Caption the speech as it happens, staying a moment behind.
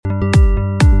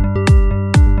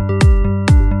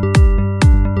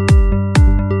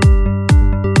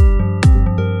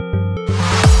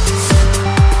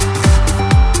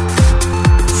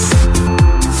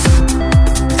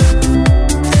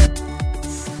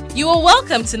You are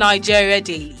welcome to Nigeria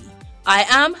Daily. I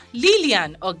am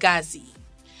Lilian Ogazi.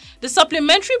 The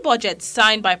supplementary budget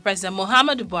signed by President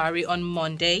Muhammadu Buhari on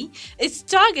Monday is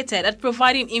targeted at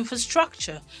providing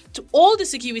infrastructure to all the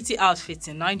security outfits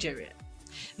in Nigeria.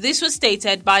 This was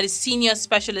stated by the Senior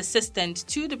Special Assistant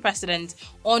to the President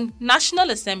on National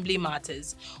Assembly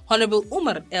Matters, Honorable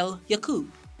Umar El Yaqub.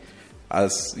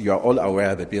 As you are all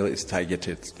aware, the bill is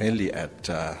targeted mainly at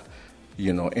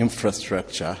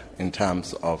infrastructure in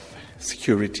terms of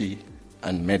security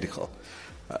and medical.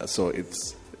 So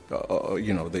it's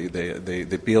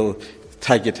the bill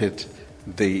targeted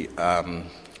the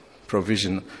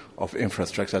provision of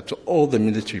infrastructure to all the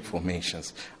military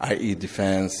formations, i.e.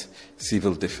 defense,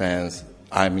 civil defense,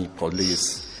 army,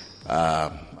 police,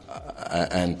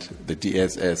 and the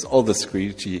DSS. All the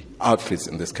security outfits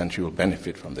in this country will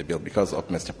benefit from the bill because of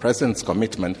Mr. President's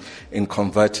commitment in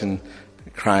converting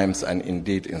crimes and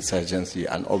indeed insurgency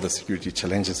and all the security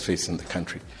challenges facing the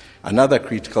country. Another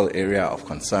critical area of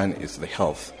concern is the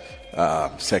health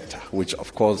sector, which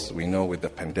of course we know with the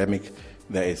pandemic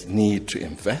there is need to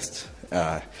invest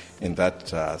in that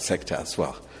sector as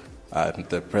well.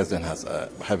 The President has,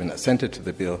 having assented to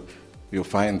the bill, you'll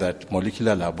find that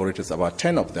molecular laboratories, about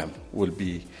 10 of them, will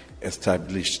be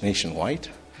established nationwide,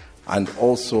 and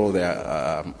also there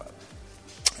are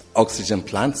oxygen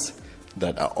plants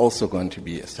that are also going to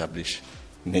be established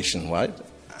nationwide,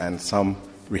 and some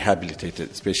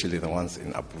rehabilitated, especially the ones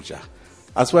in Abuja,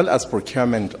 as well as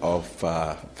procurement of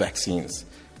vaccines,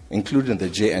 including the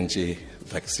J&J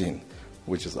vaccine,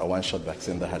 which is a one-shot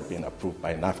vaccine that had been approved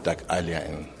by NAFDAC earlier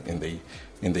in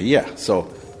the year. So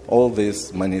all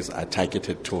these monies are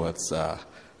targeted towards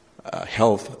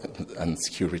health and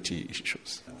security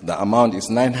issues. The amount is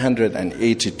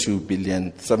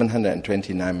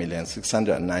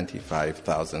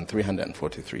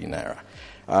 982,729,695,343 naira.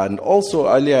 And also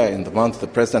earlier in the month, the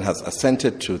President has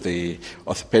assented to the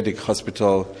Orthopedic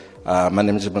Hospital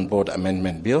Management Board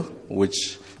Amendment Bill,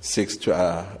 which seeks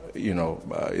to,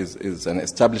 is an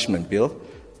establishment bill.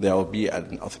 There will be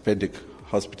an orthopedic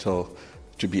hospital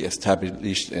to be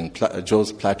established in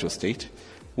Jos Plateau State,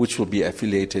 which will be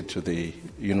affiliated to the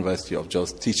University of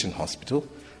Jos Teaching Hospital,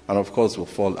 and of course will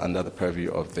fall under the purview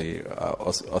of the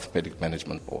Orthopedic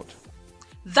Management Board.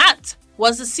 That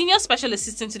was the Senior Special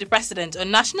Assistant to the President on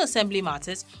National Assembly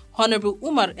Matters, Honorable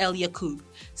Umar El Yaqub,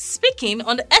 speaking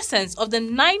on the essence of the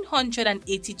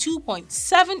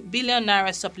 982.7 billion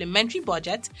naira supplementary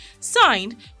budget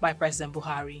signed by President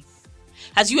Buhari.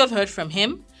 As you have heard from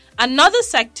him, another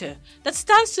sector that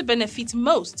stands to benefit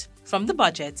most from the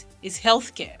budget is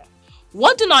healthcare.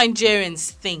 What do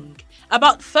Nigerians think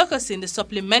about focusing the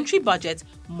supplementary budget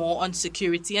more on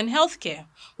security and healthcare?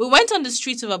 We went on the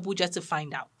streets of Abuja to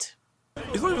find out.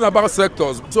 It's not even about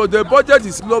sectors. So the budget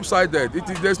is lopsided.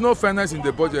 There's no fairness in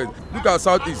the budget. Look at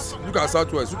Southeast, look at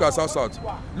Southwest, look at South.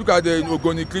 Look at the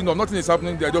Ogoni cleanup. Nothing is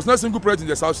happening there. There's no single project in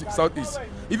the Southeast.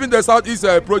 Even the Southeast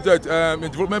project,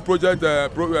 development project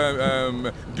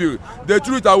bill, they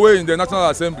threw it away in the National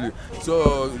Assembly.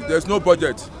 So there's no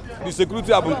budget. The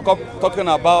security I've been talking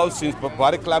about since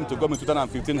Buhari climbed to government in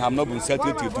 2015 have not been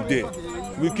settled till today.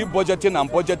 We keep budgeting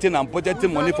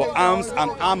money for arms and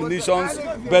ammunition,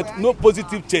 but no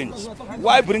positive change.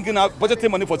 Why bringing out budgeting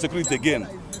money for security again?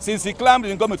 Since he climbed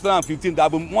in government in 2015, there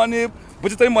have been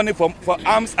budgeting money for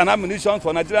arms and ammunition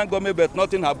for Nigerian government, but no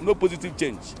positive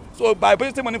change. So by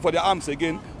budgeting money for the arms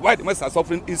again, why the West are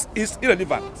suffering is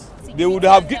irrelevant. They would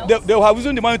have used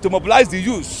the money to mobilize the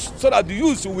youth, so that the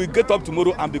youth will get up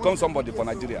tomorrow and become somebody for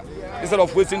Nigeria, instead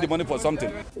of wasting the money for something.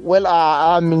 Well,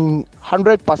 I'm in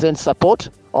 100% support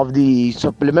of the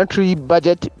supplementary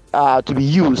budget to be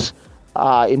used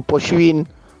in pursuing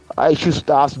issues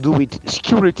that has to do with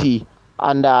security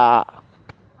and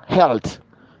health,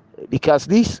 because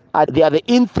they are the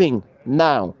in thing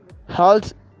now.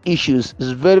 Health issues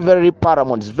is very, very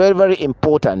paramount. It's very, very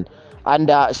important,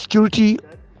 and security.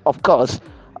 Of course,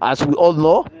 as we all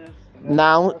know,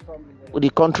 now the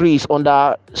country is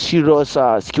under serious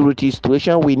security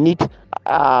situation. We need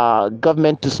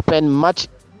government to spend much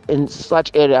in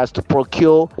such areas to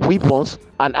procure weapons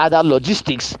and other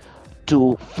logistics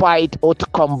to fight or to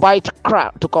combat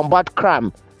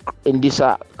crime in this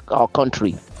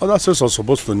country. Other states are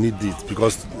supposed to need it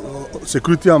because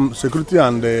security and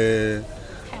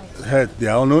health, they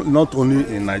are not only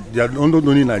in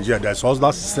Nigeria. There's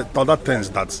also other things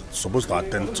that's supposed to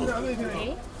attend to.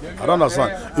 I don't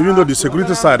understand. Even though the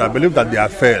security side, I believe that they are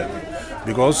fair,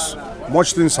 because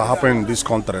much things are happening in this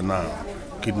country now.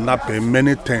 Kidnapping,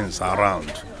 many things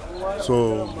around.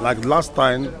 So, like last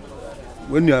time,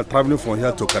 when you are traveling from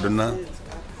here to Kaduna,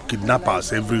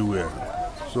 kidnappers everywhere.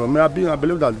 So I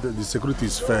believe that the security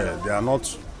is fair. They are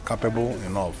not capable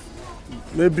enough.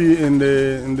 Maybe in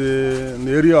the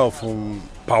area of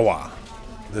power,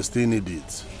 they still need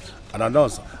it. And I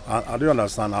don't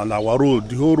understand. And our road,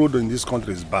 the whole road in this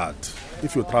country is bad.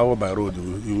 If you travel by road,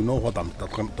 you know what I'm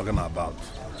talking about.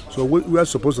 So we are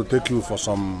supposed to take you for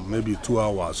maybe 2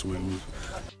 hours.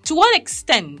 To what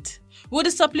extent will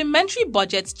the supplementary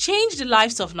budget change the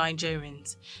lives of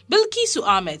Nigerians? Bilkisu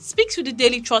Ahmed speaks with the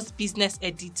Daily Trust business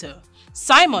editor,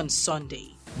 Simon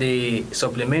Sunday. The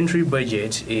supplementary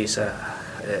budget is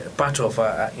part of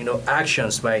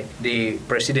actions by the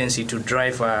presidency to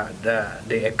drive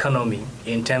the economy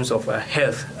in terms of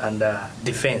health and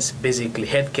defense, basically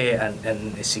healthcare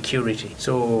and security.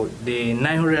 So the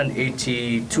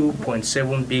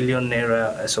 982.7 billion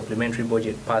naira supplementary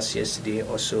budget passed yesterday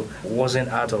also wasn't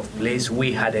out of place.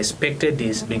 We had expected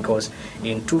this because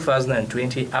in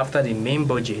 2020, after the main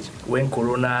budget, when the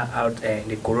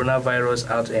coronavirus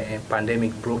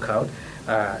pandemic broke out,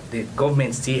 the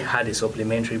government still had a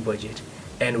supplementary budget,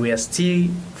 and we are still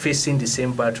facing the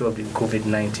same battle of the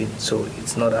COVID-19, so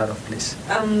it's not out of place.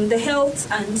 The health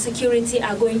and security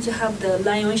are going to have the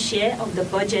lion's share of the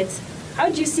budget. How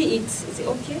do you see it? Is it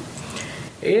okay?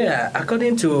 Yeah,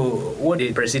 according to what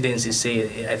the presidency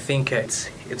said, I think it's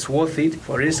worth it.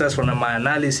 For instance, from my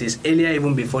analysis, earlier,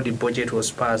 even before the budget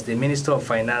was passed, the Minister of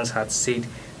Finance had said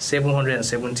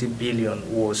 770 billion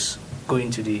was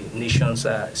going to the nation's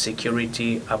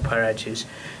security apparatus,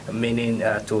 meaning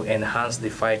to enhance the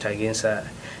fight against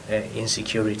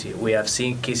insecurity. We have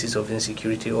seen cases of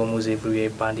insecurity almost everywhere: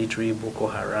 banditry, Boko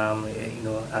Haram,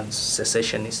 and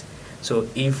secessionists. So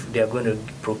if they are going to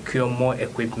procure more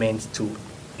equipment to,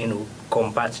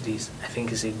 combat this, I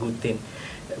think it's a good thing.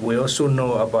 We also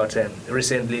know about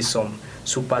recently some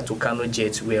Super Tucano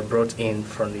jets were brought in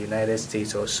from the United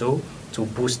States or so to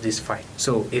boost this fight.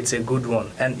 So it's a good one.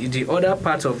 And the other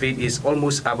part of it is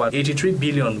almost about 83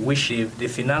 billion, which the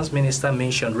finance minister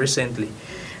mentioned recently,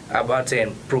 about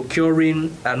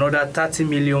procuring another 30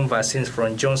 million vaccines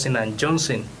from Johnson &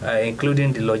 Johnson,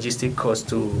 including the logistic cost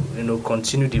to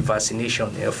continue the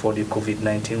vaccination for the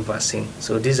COVID-19 vaccine.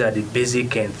 So these are the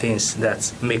basic things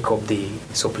that make up the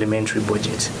supplementary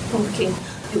budget. Okay.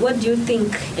 What do you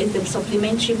think is the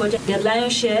supplementary budget? The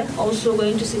lion's share also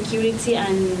going to security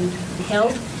and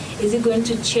health. Is it going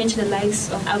to change the lives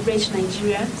of average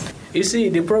Nigerians? You see,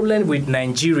 the problem with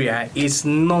Nigeria is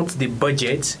not the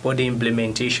budget, but the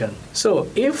implementation. So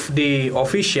if the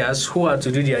officials who are to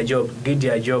do their job get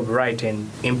their job right and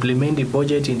implement the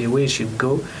budget in the way it should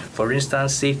go, for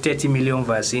instance, say 30 million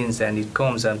vaccines, and it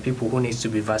comes and people who need to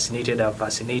be vaccinated are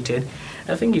vaccinated,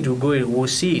 I think it will go, we'll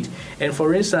see it. And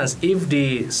for instance, if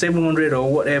the 700 or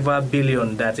whatever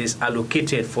billion that is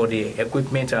allocated for the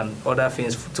equipment and other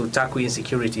things to tackle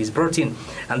insecurity is brought in,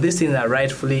 and these things are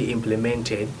rightfully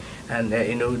implemented, and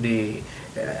the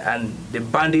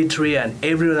banditry and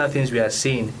every other things we are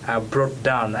seeing are brought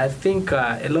down, I think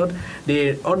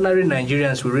the ordinary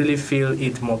Nigerians will really feel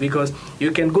it more, because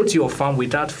you can go to your farm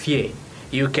without fear.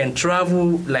 You can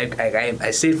travel, like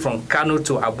I said, from Kano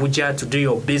to Abuja to do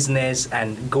your business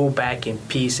and go back in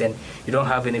peace, and you don't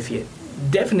have any fear.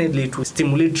 Definitely it will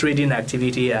stimulate trading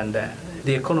activity, and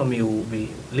the economy will be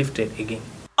lifted again.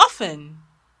 Often,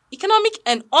 economic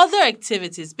and other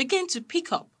activities begin to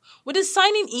pick up with the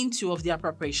signing into of the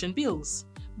appropriation bills.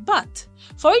 But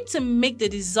for it to make the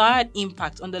desired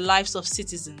impact on the lives of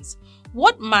citizens,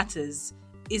 what matters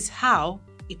is how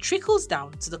it trickles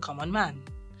down to the common man.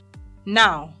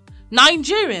 Now,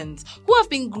 Nigerians who have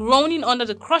been groaning under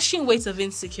the crushing weight of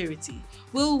insecurity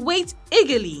will wait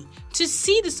eagerly to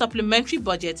see the supplementary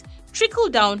budget trickle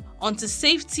down onto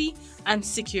safety and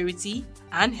security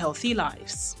and healthy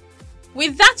lives.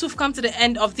 With that, we've come to the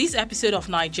end of this episode of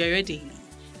Nigeria Daily.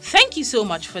 Thank you so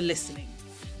much for listening.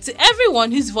 To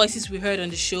everyone whose voices we heard on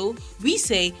the show, we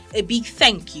say a big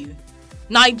thank you.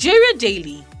 Nigeria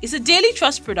Daily is a Daily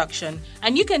Trust production,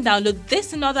 and you can download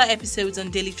this and other episodes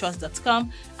on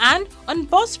dailytrust.com and on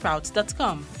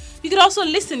buzzsprout.com. You can also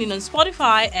listen in on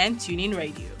Spotify and TuneIn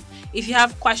Radio. If you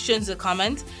have questions or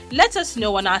comments, let us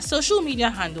know on our social media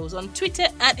handles on Twitter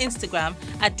and Instagram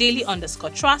at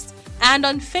daily_trust and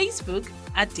on Facebook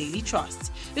at Daily Trust.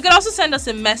 You can also send us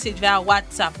a message via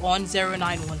WhatsApp on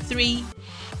 0913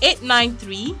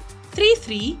 893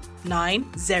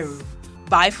 3390.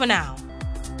 Bye for now.